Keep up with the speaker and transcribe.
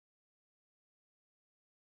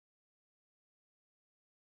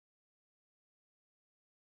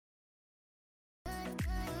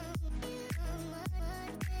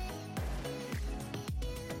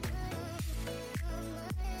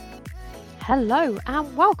Hello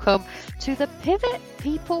and welcome to the Pivot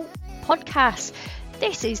People podcast.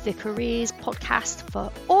 This is the careers podcast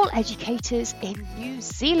for all educators in New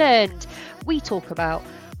Zealand. We talk about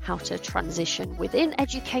how to transition within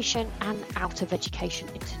education and out of education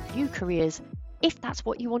into new careers, if that's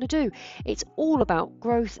what you want to do. It's all about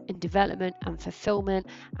growth and development and fulfillment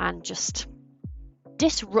and just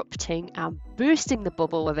disrupting and boosting the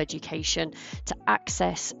bubble of education to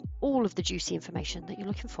access all of the juicy information that you're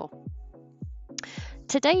looking for.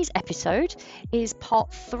 Today's episode is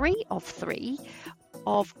part 3 of 3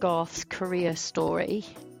 of Garth's career story,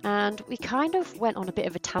 and we kind of went on a bit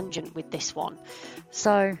of a tangent with this one.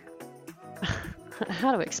 So,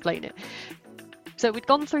 how to explain it? So we'd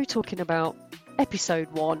gone through talking about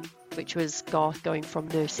episode 1, which was Garth going from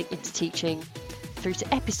nursing into teaching, through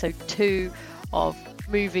to episode 2 of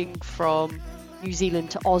moving from New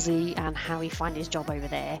Zealand to Aussie and how he found his job over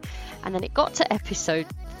there. And then it got to episode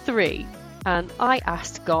 3, and I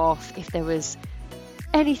asked Garth if there was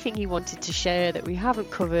anything he wanted to share that we haven't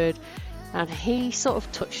covered, and he sort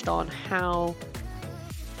of touched on how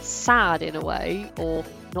sad in a way, or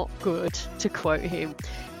not good to quote him,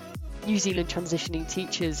 New Zealand transitioning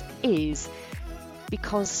teachers is,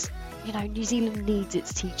 because New Zealand needs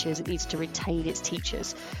its teachers, it needs to retain its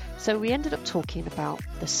teachers. So we ended up talking about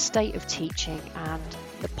the state of teaching and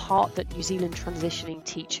the part that New Zealand transitioning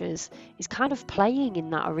teachers is kind of playing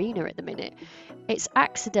in that arena at the minute. It's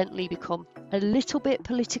accidentally become a little bit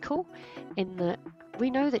political in that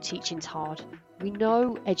we know that teaching's hard. We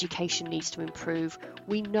know education needs to improve.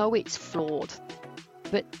 We know it's flawed.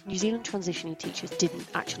 But New Zealand transitioning teachers didn't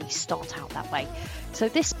actually start out that way. So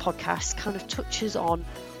this podcast kind of touches on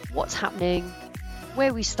what's happening,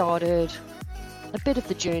 where we started, a bit of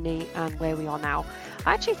the journey, and where we are now.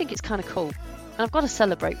 I actually think it's kind of cool, and I've got to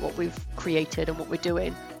celebrate what we've created and what we're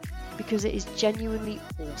doing, because it is genuinely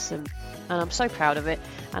awesome, and I'm so proud of it,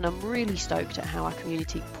 and I'm really stoked at how our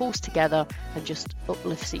community pulls together and just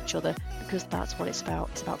uplifts each other, because that's what it's about.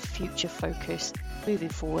 It's about future focus, moving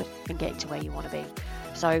forward and getting to where you want to be.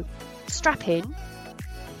 So strap in,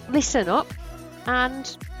 listen up,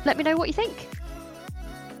 and let me know what you think.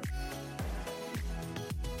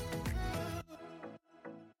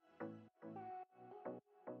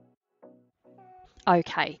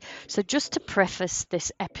 Okay, so just to preface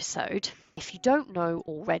this episode, if you don't know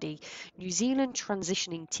already, New Zealand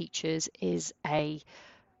Transitioning Teachers is a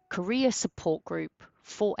career support group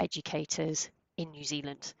for educators in New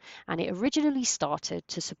Zealand. And it originally started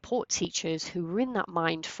to support teachers who were in that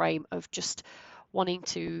mind frame of just wanting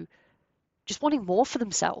more for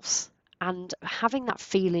themselves, and having that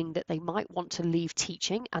feeling that they might want to leave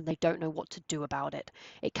teaching and they don't know what to do about it.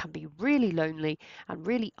 It can be really lonely and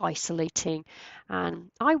really isolating.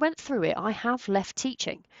 And I went through it. I have left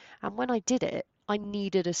teaching. And when I did it, I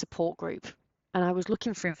needed a support group. And I was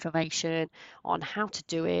looking for information on how to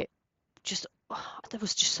do it. There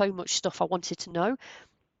was just so much stuff I wanted to know,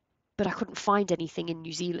 but I couldn't find anything in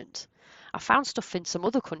New Zealand. I found stuff in some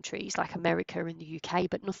other countries like America and the UK,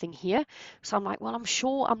 but nothing here. So I'm like, well, I'm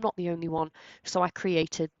sure I'm not the only one. So I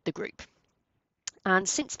created the group. And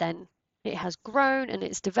since then, it has grown and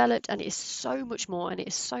it's developed, and it is so much more, and it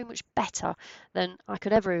is so much better than I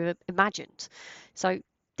could ever have imagined. So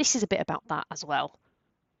this is a bit about that as well.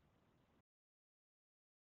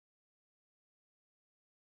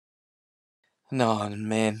 No,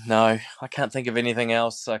 man, no. I can't think of anything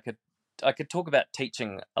else. I could talk about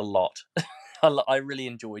teaching a lot. I really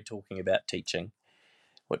enjoy talking about teaching,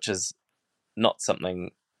 which is not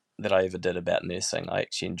something that I ever did about nursing. I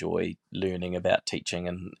actually enjoy learning about teaching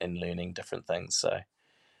and learning different things. So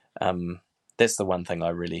that's the one thing I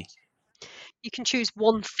really... You can choose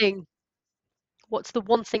one thing. What's the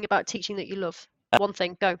one thing about teaching that you love? One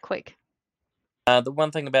thing, go quick. The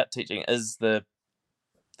one thing about teaching is the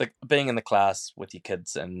being in the class with your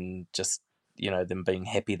kids, and just them being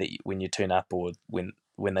happy that when you turn up, or when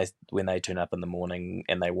they turn up in the morning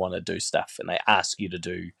and they want to do stuff and they ask you to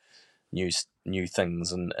do new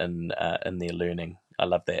things and in their learning. I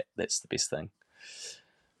love that. That's the best thing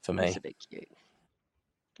for me. That's a bit cute.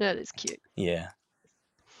 That is cute. Yeah,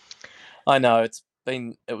 I know. It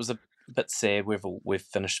was a bit sad. We've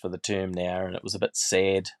finished for the term now, and it was a bit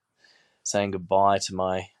sad saying goodbye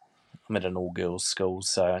to I'm at an all-girls school,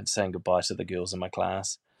 so saying goodbye to the girls in my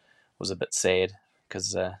class was a bit sad,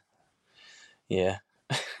 because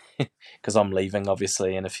because I'm leaving,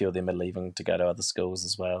 obviously, and a few of them are leaving to go to other schools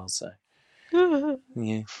as well. So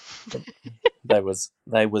yeah, they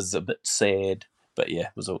was a bit sad, but yeah,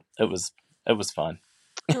 it was fine.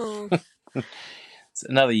 Oh. It's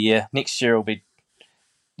another year. Next year will be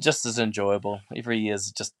just as enjoyable. Every year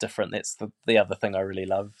is just different. That's the other thing I really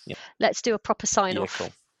love. Let's do a proper sign Yeah, off.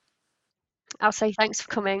 cool. I'll say thanks for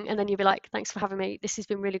coming, and then you'll be like, thanks for having me. This has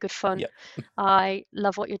been really good fun. Yep. I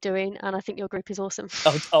love what you're doing, and I think your group is awesome.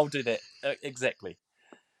 I'll do that. Exactly.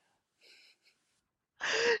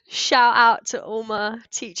 Shout out to all my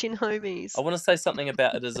teaching homies. I want to say something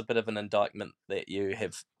about it as a bit of an indictment that you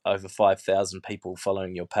have over 5,000 people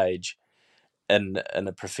following your page in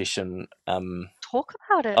a profession. Talk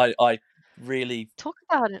about it. I really Talk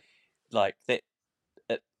about it. like that.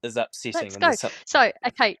 It is upsetting, Let's and go. there's So,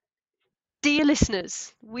 okay, dear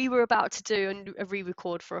listeners, we were about to do a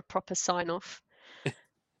re-record for a proper sign-off,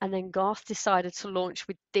 and then Garth decided to launch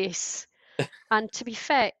with this. And to be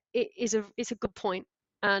fair, it's a good point,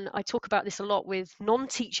 and I talk about this a lot with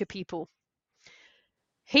non-teacher people.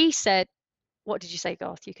 He said, "What did you say,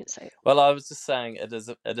 Garth? You can say it." Well, I was just saying it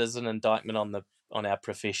is an indictment on our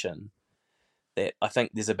profession. That I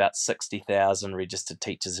think there's about 60,000 registered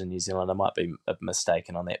teachers in New Zealand. I might be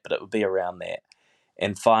mistaken on that, but it would be around that.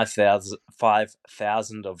 And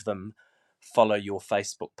 5,000 of them follow your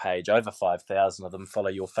Facebook page. Over 5,000 of them follow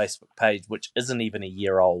your Facebook page, which isn't even a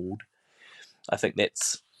year old. I think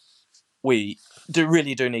we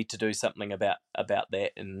really do need to do something about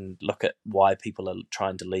that and look at why people are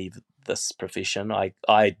trying to leave this profession. I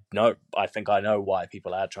think I know why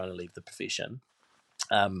people are trying to leave the profession.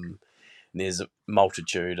 There's a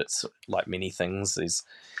multitude. It's like many things. It's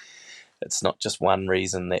not just one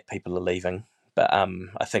reason that people are leaving, but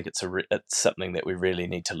I think it's something that we really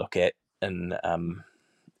need to look at in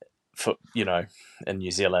in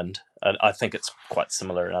New Zealand. And I think it's quite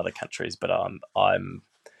similar in other countries, but I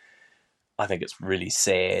think it's really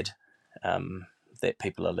sad that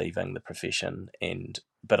people are leaving the profession,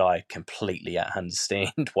 but I completely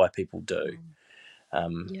understand why people do.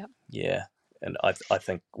 Yeah, and I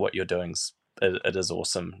think what you're doing it is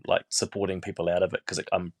awesome, like supporting people out of it, because it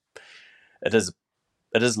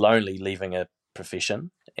is lonely leaving a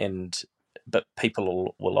profession, but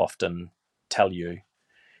people will often tell you,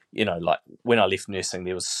 like when I left nursing,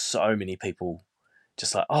 there was so many people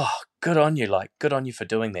just like, oh, good on you, like good on you for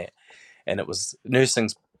doing that, and it was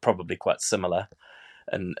nursing's probably quite similar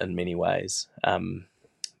in many ways, in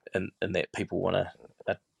that people want a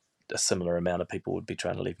similar amount of people would be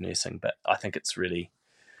trying to leave nursing, but I think it's really,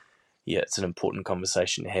 it's an important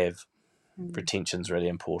conversation to have. Retention's really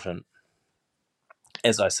important,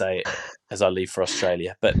 as I say, as I leave for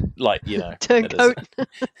Australia, but Don't.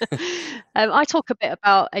 I talk a bit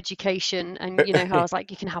about education, and how I was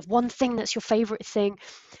like, you can have one thing that's your favorite thing.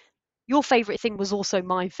 Your favorite thing was also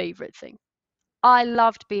my favorite thing. I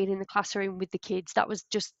loved being in the classroom with the kids. That was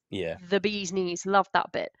just the bee's knees. Loved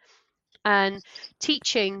that bit. And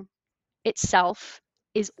teaching itself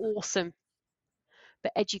is awesome,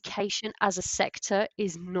 but education as a sector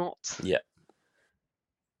is not. Yeah.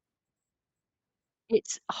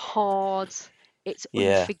 It's hard, it's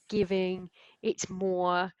unforgiving, it's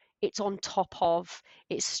on top of,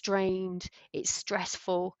 it's strained, it's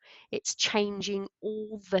stressful, it's changing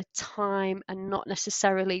all the time and not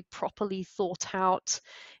necessarily properly thought out.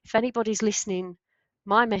 If anybody's listening,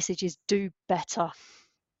 my message is do better.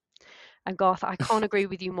 And Garth, I can't agree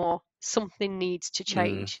with you more. Something needs to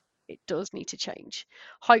change. It does need to change.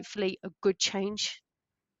 Hopefully a good change.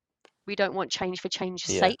 We don't want change for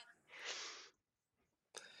change's sake.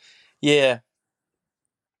 Yeah.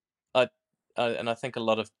 I think a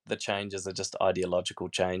lot of the changes are just ideological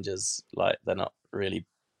changes. Like they're not really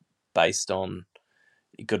based on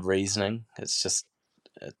good reasoning. It's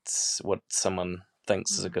what someone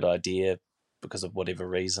thinks is a good idea because of whatever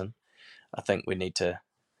reason. I think we need to,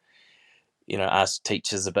 ask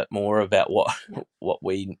teachers a bit more about what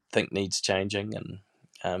we think needs changing,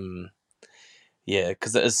 and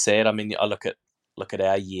because it is sad. I mean, I look at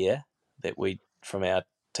our year that we from our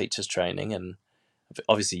teachers training, and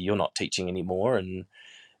obviously you're not teaching anymore, and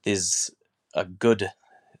there's a good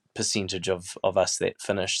percentage of us that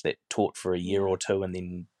finished that taught for a year or two and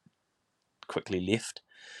then quickly left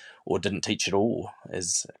or didn't teach at all,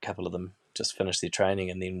 as a couple of them just finished their training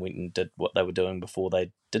and then went and did what they were doing before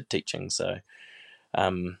they did teaching. So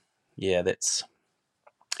that's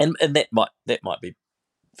and that might be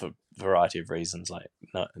for a variety of reasons, like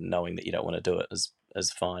knowing that you don't want to do it is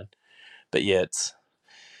fine, but it's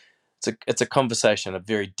a conversation, a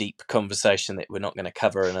very deep conversation that we're not going to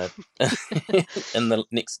cover in in the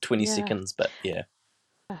next 20 seconds. But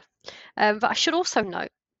but I should also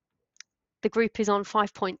note the group is on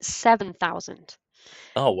 5.7 thousand.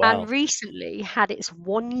 Oh wow! And recently had its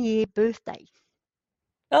 1 year birthday.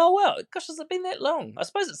 Oh wow! Gosh, has it been that long? I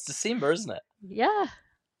suppose it's December, isn't it? Yeah,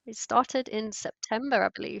 it started in September, I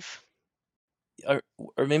believe. I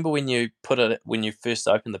remember when you when you first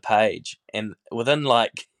opened the page, and within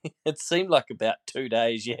like it seemed like about 2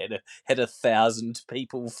 days you had 1,000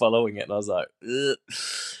 people following it, and I was like, "Ugh,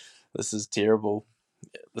 this is terrible.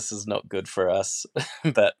 This is not good for us."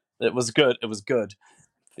 But it was good. It was good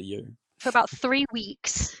for you. For about 3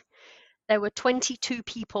 weeks, there were 22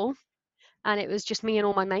 people, and it was just me and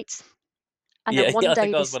all my mates. And then Yeah, yeah. one I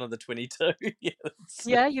think day, I was this, one of the 22. Yeah,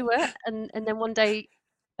 yeah, you were, and then one day,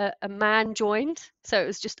 a man joined, so it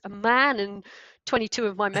was just a man and 22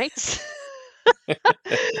 of my mates.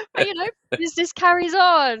 But this carries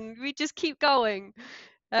on. We just keep going.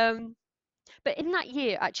 Um, but in that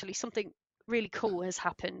year, actually, something really cool has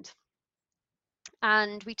happened,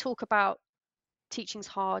 and we talk about teaching's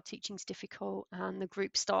hard, teaching's difficult, and the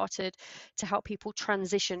group started to help people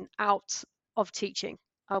transition out of teaching.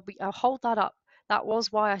 I'll hold that up. That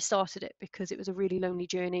was why I started it, because it was a really lonely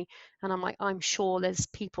journey, and I'm like, I'm sure there's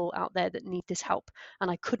people out there that need this help,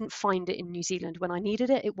 and I couldn't find it in New Zealand. When I needed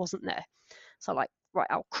it, it wasn't there. So like, right,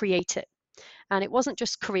 I'll create it. And it wasn't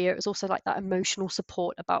just career, it was also like that emotional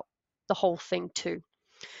support about the whole thing too.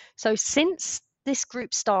 So since this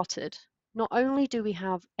group started, not only do we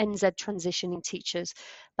have NZ transitioning teachers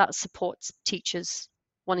that supports teachers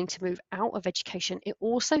wanting to move out of education, it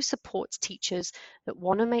also supports teachers that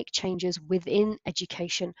want to make changes within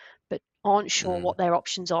education but aren't sure mm, what their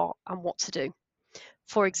options are and what to do.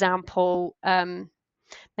 For example,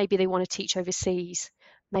 maybe they want to teach overseas.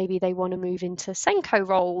 Maybe they want to move into Senko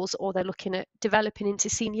roles, or they're looking at developing into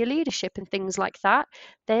senior leadership and things like that.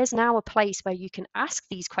 There's now a place where you can ask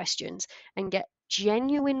these questions and get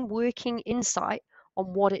genuine working insight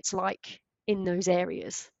on what it's like in those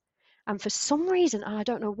areas. And for some reason, I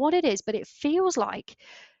don't know what it is, but it feels like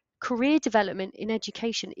career development in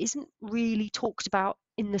education isn't really talked about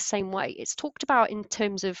in the same way. It's talked about in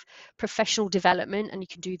terms of professional development, and you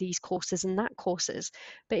can do these courses and that courses.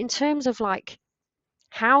 But in terms of like,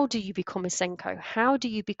 how do you become a Senko? How do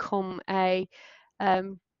you become a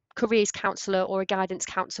careers counsellor or a guidance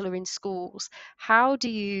counsellor in schools? How do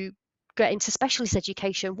you get into specialist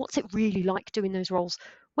education? What's it really like doing those roles?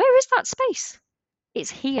 Where is that space? It's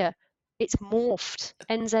here. It's morphed.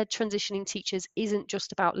 NZ transitioning teachers isn't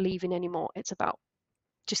just about leaving anymore. It's about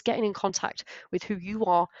just getting in contact with who you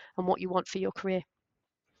are and what you want for your career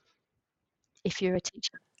if you're a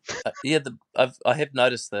teacher. yeah. I have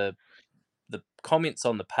noticed the comments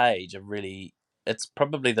on the page are really. It's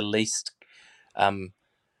probably the least. Um,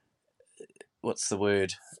 what's the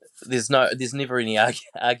word? There's never any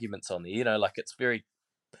arguments on there. Like it's very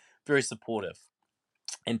supportive,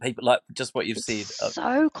 and people like just what you've It's said.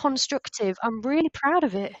 so constructive. I'm really proud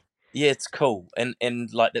of it. Yeah, it's cool, and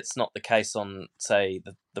like that's not the case on say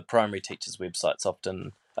the primary teachers' websites.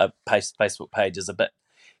 Often a Facebook page is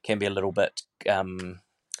can be a little bit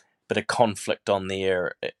of conflict on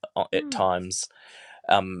there at Mm. times.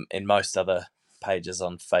 In most other pages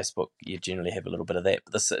on Facebook, you generally have a little bit of that,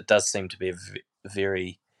 but this it does seem to be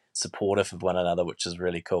very supportive of one another, which is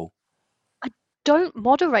really cool. I don't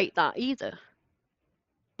moderate that either.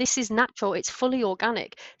 This is natural. It's fully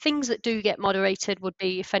organic. Things that do get moderated would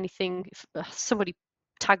be, if anything, if somebody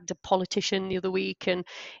tagged a politician the other week, and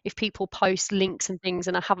if people post links and things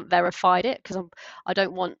and I haven't verified it, because I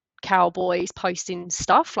don't want cowboys posting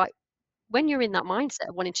stuff. Like, when you're in that mindset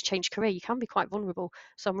of wanting to change career, you can be quite vulnerable.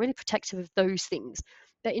 So I'm really protective of those things.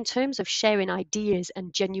 But in terms of sharing ideas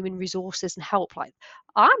and genuine resources and help, like,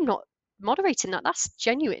 I'm not moderating that. That's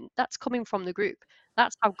genuine. That's coming from the group.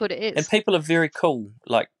 That's how good it And is. people are very cool.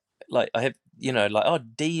 Like I have, like, oh,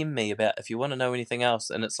 DM me about if you want to know anything else,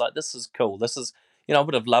 and it's like this is cool. This is, I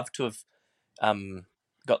would have loved to have um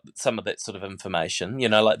got some of that sort of information.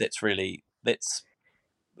 Like that's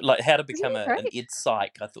like how to Isn't become it great? an ed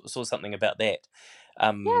psych. I saw something about that,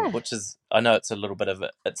 Yeah. which is I know it's a little bit of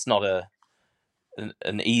it's not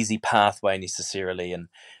an easy pathway necessarily, and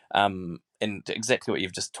exactly what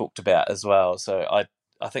you've just talked about as well. So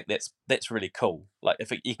I think that's really cool. Like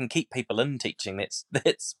if you can keep people in teaching, that's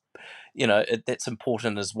that's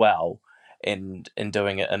important as well. And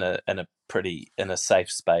doing it in a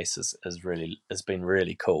safe space is really has been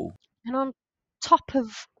really cool. And on top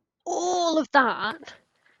of all of that,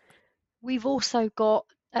 we've also got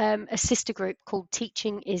a sister group called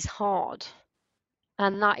Teaching is Hard.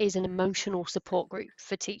 And that is an emotional support group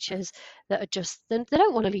for teachers that are just, they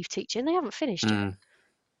don't want to leave teaching. They haven't finished yet. Mm,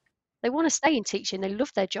 They want to stay in teaching. They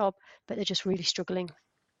love their job, but they're just really struggling.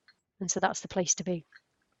 And so that's the place to be,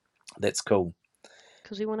 that's cool.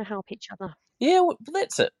 because we want to help each other. Yeah, well,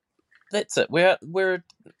 that's it. That's it. We're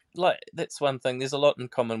like that's one thing. There's a lot in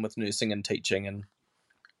common with nursing and teaching, and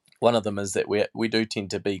one of them is that we do tend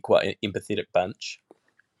to be quite an empathetic bunch.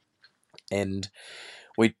 and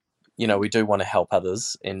we we do want to help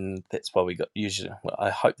others, and that's why we got I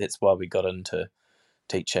hope that's why we got into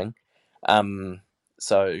teaching.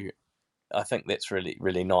 So I think that's really,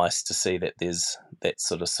 really nice to see that there's that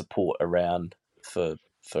sort of support around for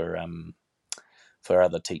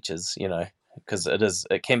other teachers, because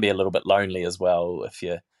it can be a little bit lonely as well if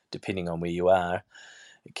you're, depending on where you are,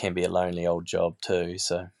 it can be a lonely old job too.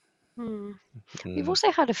 So We've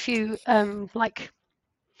also had a few like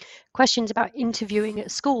questions about interviewing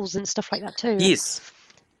at schools and stuff like that too. Yes,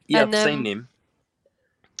 yeah, and I've seen them.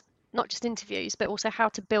 Not just interviews, but also how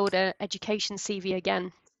to build an education CV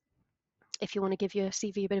again, if you want to give your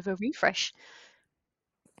CV a bit of a refresh.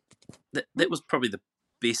 That was probably the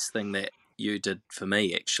best thing that you did for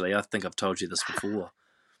me, actually. I think I've told you this before.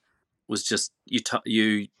 Was just you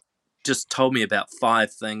just told me about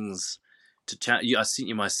 5 things to change. I sent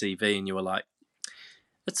you my CV, and you were like,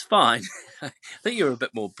 "It's fine." I think you were a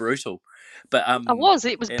bit more brutal, but I was.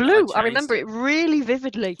 It was blue. I remember it really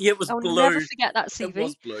vividly. Yeah, it was blue. I'll never forget that CV. It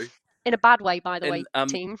was blue. In a bad way, by the way,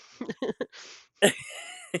 team.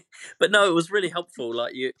 But no, it was really helpful.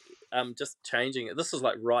 Like you, just changing it. This was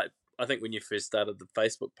like I think when you first started the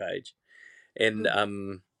Facebook page, and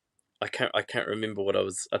I can't remember what I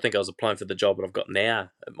was. I think I was applying for the job that I've got now.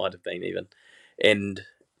 It might have been even, and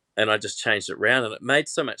I just changed it around, and it made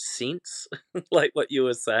so much sense. Like what you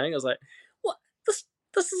were saying, I was like, "What?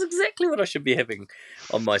 This is exactly what I should be having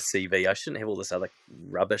on my CV. I shouldn't have all this other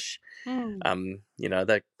rubbish."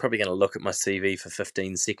 They're probably going to look at my CV for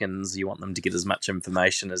 15 seconds. You want them to get as much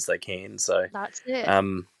information as they can. So that's it.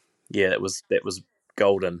 Yeah, that was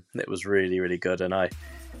golden. That was really, really good, and I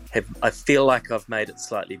feel like I've made it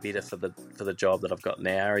slightly better for the job that I've got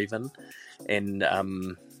now, even, and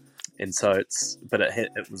so it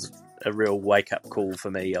was a real wake up call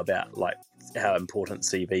for me about like how important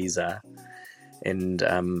CVs are, and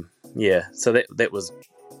so that was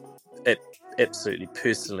it, absolutely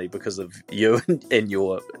personally because of you and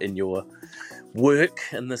your work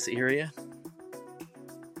in this area.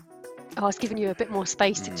 I was giving you a bit more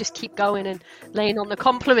space to just keep going and laying on the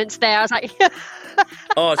compliments there. I was like,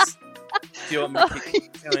 "Oh, do you want me to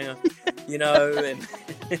keep going on?" And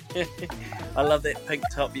I love that pink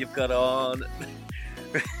top you've got on.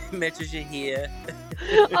 Matches your hair.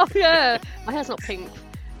 Oh yeah, my hair's not pink,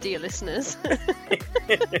 dear listeners.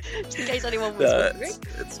 Just in case anyone was wondering.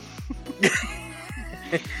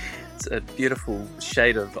 It's a beautiful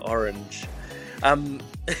shade of orange.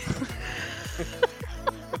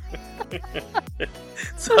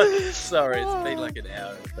 Sorry, it's been like an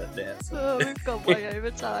hour of that now. So. We've got way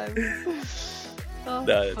over time.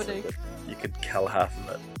 No, funny. You could cull half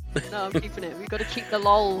of it. No, I'm keeping it. We've got to keep the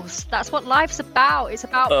lols. That's what life's about. It's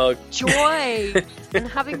about joy and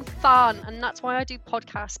having fun. And that's why I do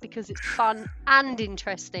podcasts, because it's fun and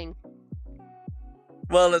interesting.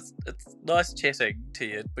 Well, it's nice chatting to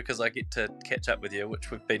you because I get to catch up with you,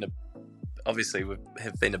 which we have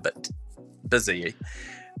been a bit busy.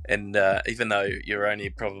 And even though you're only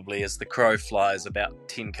probably, as the crow flies, about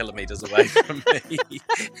 10 kilometres away from me.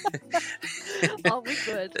 Oh, we're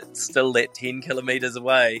good. It's still that 10 kilometres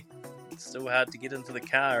away. It's still hard to get into the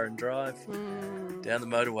car and drive down the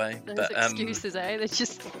motorway. Those excuses, They're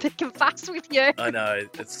just thick and fast with you. I know.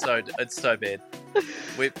 It's so bad.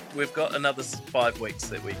 We've got another 5 weeks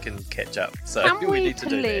that we can catch up. So we need to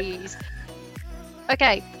do that.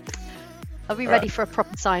 Okay. Are we ready for a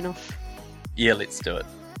proper sign-off? Yeah, let's do it.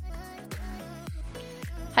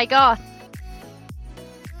 Hey Garth,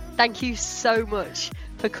 thank you so much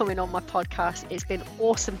for coming on my podcast. It's been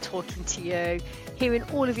awesome talking to you, hearing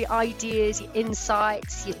all of your ideas, your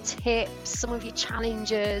insights, your tips, some of your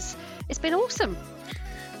challenges. It's been awesome.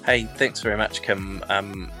 Hey, thanks very much, Kim.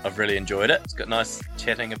 I've really enjoyed it. It's got nice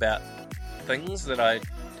chatting about things that I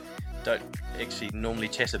don't actually normally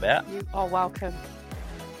chat about. You are welcome.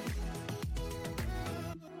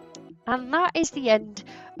 And that is the end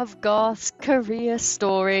of Garth's career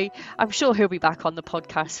story. I'm sure he'll be back on the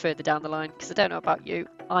podcast further down the line, because I don't know about you,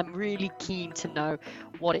 I'm really keen to know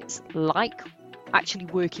what it's like actually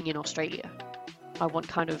working in Australia. I want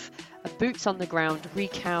kind of a boots on the ground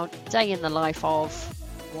recount, day in the life of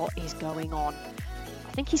what is going on.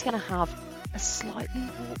 I think he's going to have a slightly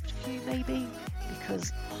warped view maybe,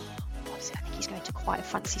 because I think he's going to quite a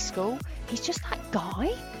fancy school. He's just that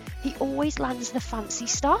guy. He always lands the fancy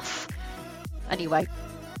stuff. Anyway,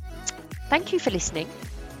 thank you for listening.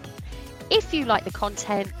 If you like the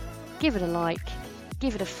content, give it a like,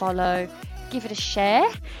 give it a follow, give it a share.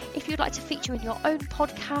 If you'd like to feature in your own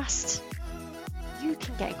podcast, you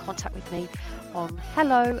can get in contact with me on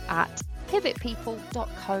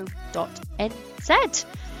hello@pivotpeople.co.nz.